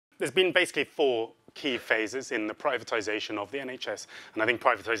there's been basically 4 key phases in the privatisation of the NHS, and I think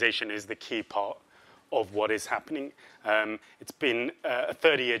privatisation is the key part of what is happening. It's been a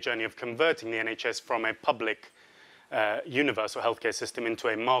 30-year journey of converting the NHS from a public universal healthcare system into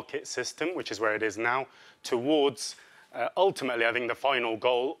a market system, which is where it is now, towards ultimately, I think the final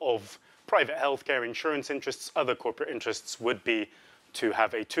goal of private healthcare, insurance interests, other corporate interests would be to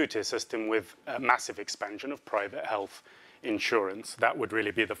have a 2-tier system with a massive expansion of private health insurance. That would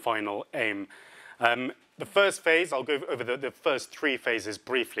really be the final aim. The first phase, I'll go over the first 3 phases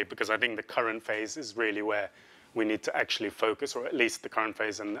briefly, because I think the current phase is really where we need to actually focus, or at least the current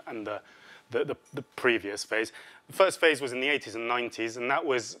phase and the previous phase. The first phase was in the 80s and 90s, and that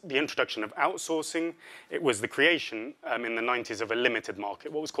was the introduction of outsourcing. It was the creation in the 90s of a limited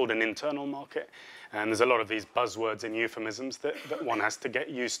market, what was called an internal market. And there's a lot of these buzzwords and euphemisms that one has to get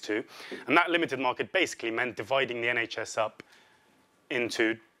used to. And that limited market basically meant dividing the NHS up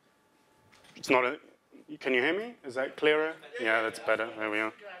into, it's not a, can you hear me? Is that clearer? Yeah, that's better. There we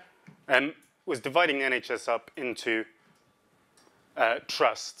are. Was dividing the NHS up into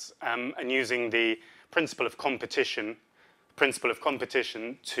trusts and using the principle of competition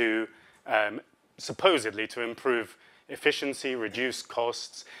to supposedly to improve efficiency, reduce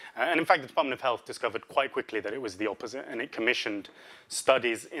costs. And in fact, the Department of Health discovered quite quickly that it was the opposite, and it commissioned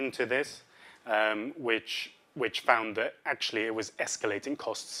studies into this, which found that actually it was escalating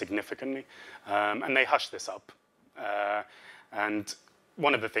costs significantly. And they hushed this up. And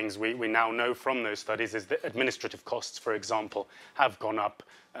one of the things we now know from those studies is that administrative costs, for example, have gone up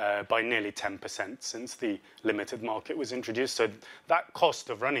by nearly 10% since the limited market was introduced. So that cost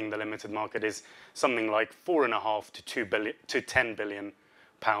of running the limited market is something like 4.5 to 10 billion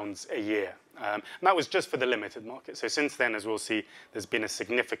pounds a year. And that was just for the limited market. So since then, as we'll see, there's been a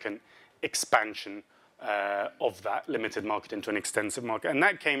significant expansion of that limited market into an extensive market. And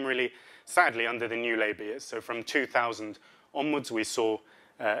that came really, sadly, under the new Labour years. So from 2000 onwards, we saw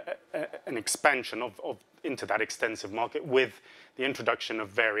an expansion into that extensive market with the introduction of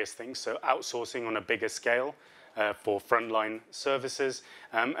various things. So outsourcing on a bigger scale for frontline services.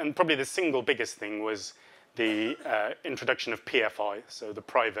 And probably the single biggest thing was the introduction of PFI, so the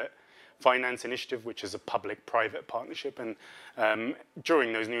Private Finance Initiative, which is a public-private partnership. And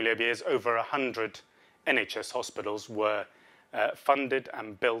during those new Labour years, over 100 NHS hospitals were funded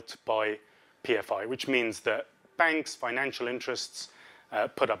and built by PFI, which means that banks, financial interests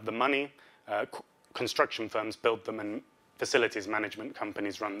put up the money, construction firms build them, and facilities management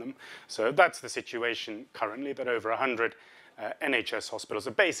companies run them. So that's the situation currently, that over 100 NHS hospitals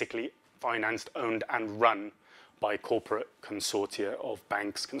are basically financed, owned, and run by corporate consortia of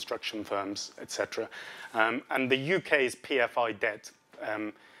banks, construction firms, etc. And the UK's PFI debt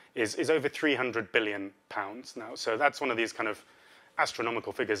is over 300 billion pounds now. So that's one of these kind of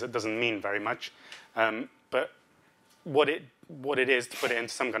astronomical figures that doesn't mean very much. But what it is, to put it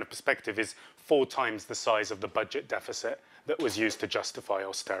into some kind of perspective, is 4 times the size of the budget deficit that was used to justify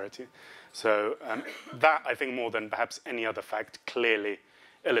austerity. So that, I think, more than perhaps any other fact, clearly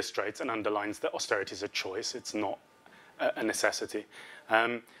illustrates and underlines that austerity is a choice. It's not a necessity.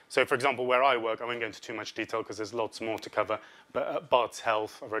 So, for example, where I work, I won't go into too much detail because there's lots more to cover, but at Barts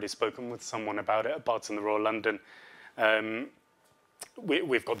Health, I've already spoken with someone about it, at Barts in the Royal London,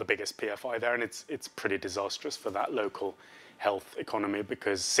 we've got the biggest PFI there, and it's pretty disastrous for that local health economy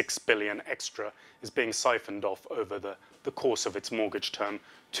because 6 billion extra is being siphoned off over the course of its mortgage term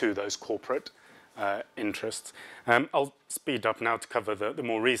to those corporate interests. I'll speed up now to cover the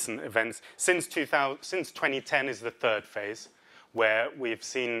more recent events. Since 2010 is the 3rd phase, where we've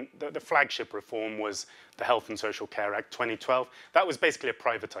seen the flagship reform was the Health and Social Care Act 2012. That was basically a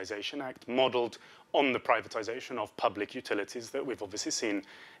privatisation act modelled on the privatisation of public utilities that we've obviously seen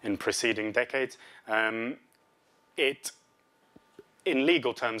in preceding decades. It, in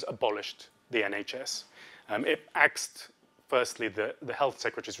legal terms, abolished the NHS. It axed, firstly, the Health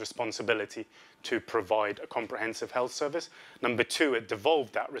Secretary's responsibility to provide a comprehensive health service. Number 2, it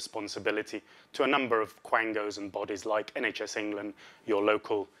devolved that responsibility to a number of quangos and bodies like NHS England, your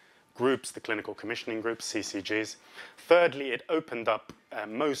local groups, the clinical commissioning groups, CCGs. Thirdly, it opened up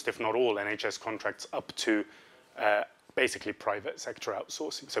most, if not all, NHS contracts up to basically private sector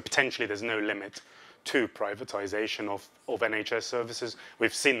outsourcing. So potentially there's no limit to privatisation of NHS services.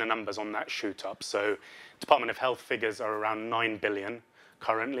 We've seen the numbers on that shoot up. So Department of Health figures are around 9 billion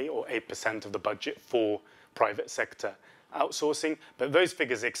currently, or 8% of the budget for private sector outsourcing. But those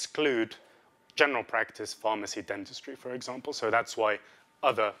figures exclude general practice, pharmacy, dentistry, for example. So that's why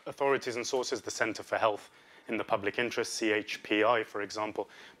other authorities and sources, the Centre for Health in the Public Interest, CHPI, for example,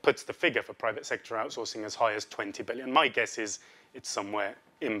 puts the figure for private sector outsourcing as high as 20 billion. My guess is it's somewhere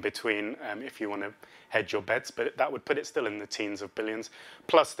in between if you want to hedge your bets, but that would put it still in the teens of billions,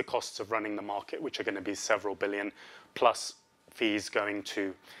 plus the costs of running the market, which are going to be several billion, plus fees going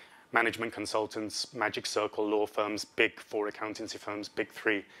to management consultants, Magic Circle law firms, big four accountancy firms, big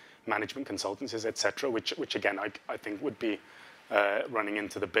three management consultancies, etc., which again, I think would be running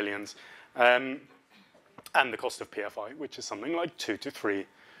into the billions. And the cost of PFI, which is something like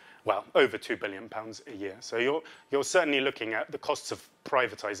over £2 billion a year. So you're certainly looking at the costs of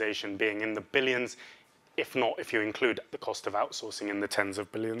privatisation being in the billions, if not, if you include the cost of outsourcing, in the tens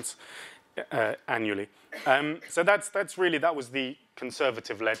of billions annually. So that was the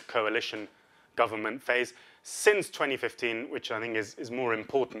Conservative-led coalition government phase. Since 2015, which I think is more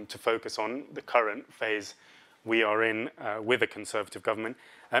important to focus on, the current phase we are in with a Conservative government,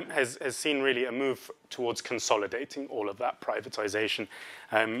 has seen really a move towards consolidating all of that privatisation.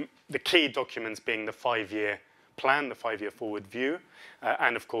 The key documents being the 5-year plan, the 5-year forward view,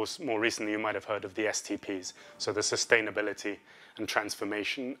 and of course, more recently, you might have heard of the STPs, so the Sustainability and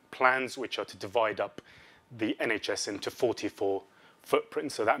Transformation Plans, which are to divide up the NHS into 44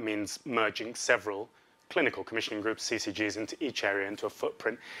 footprints. So that means merging several clinical commissioning groups, CCGs, into each area into a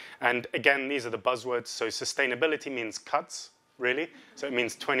footprint. And again, these are the buzzwords. So sustainability means cuts, really. So it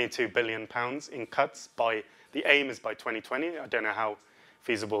means £22 billion in cuts. The aim is by 2020. I don't know how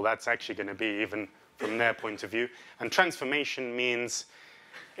feasible that's actually going to be, even from their point of view. And transformation means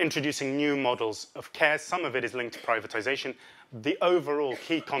introducing new models of care. Some of it is linked to privatization. The overall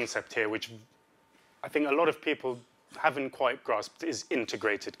key concept here, which I think a lot of people haven't quite grasped, is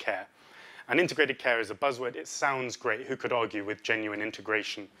integrated care. And integrated care is a buzzword. It sounds great. Who could argue with genuine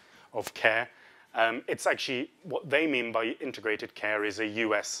integration of care? It's actually, what they mean by integrated care is a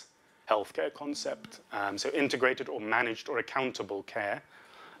US healthcare concept. So integrated or managed or accountable care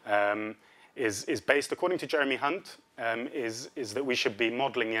is based, according to Jeremy Hunt, is that we should be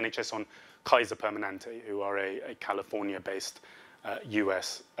modeling the NHS on Kaiser Permanente, who are a California-based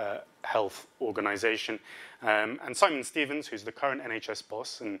US health organization. And Simon Stevens, who's the current NHS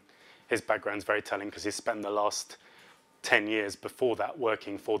boss, and his background's very telling because he spent the last 10 years before that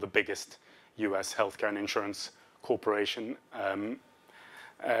working for the biggest US healthcare and insurance corporation,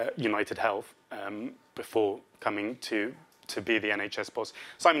 United Health, before coming to be the NHS boss.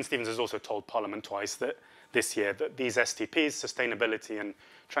 Simon Stevens has also told Parliament twice that this year that these STPs, sustainability and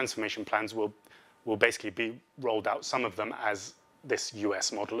transformation plans, will basically be rolled out, some of them as this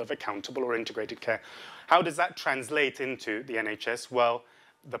US model of accountable or integrated care. How does that translate into the NHS? Well,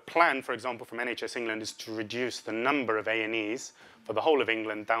 the plan, for example, from NHS England is to reduce the number of A&Es for the whole of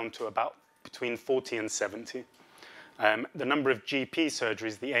England down to about between 40 and 70. The number of GP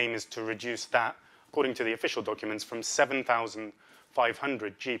surgeries, the aim is to reduce that, according to the official documents, from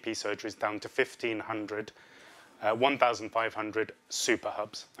 7,500 GP surgeries down to 1,500, 1,500 super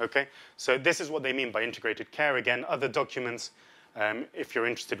hubs. Okay? So this is what they mean by integrated care. Again, other documents, if you're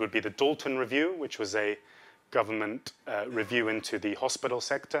interested, would be the Dalton Review, which was a government review into the hospital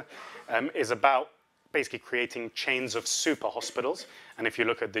sector, is about basically creating chains of super hospitals. And if you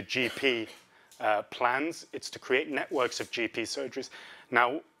look at the GP plans, it's to create networks of GP surgeries.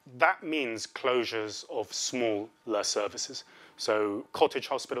 Now, that means closures of smaller services. So cottage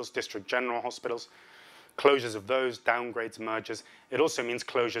hospitals, district general hospitals, closures of those, downgrades, mergers. It also means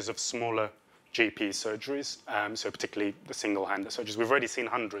closures of smaller GP surgeries, so particularly the single-hander surgeries. We've already seen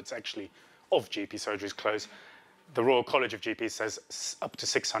hundreds, actually, of GP surgeries close. The Royal College of GPs says up to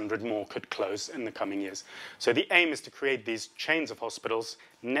 600 more could close in the coming years. So the aim is to create these chains of hospitals,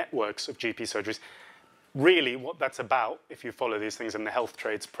 networks of GP surgeries. Really, what that's about, if you follow these things in the health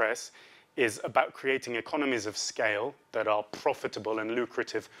trades press, is about creating economies of scale that are profitable and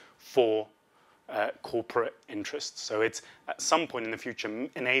lucrative for corporate interests. So it's at some point in the future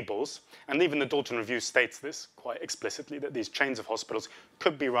enables, and even the Dalton Review states this quite explicitly, that these chains of hospitals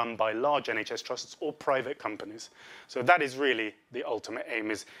could be run by large NHS trusts or private companies. So that is really the ultimate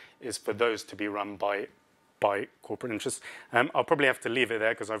aim, is for those to be run by corporate interests. I'll probably have to leave it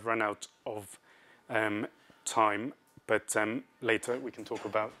there because I've run out of time, but later we can talk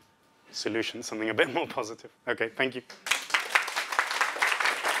about solutions, something a bit more positive. Okay, thank you.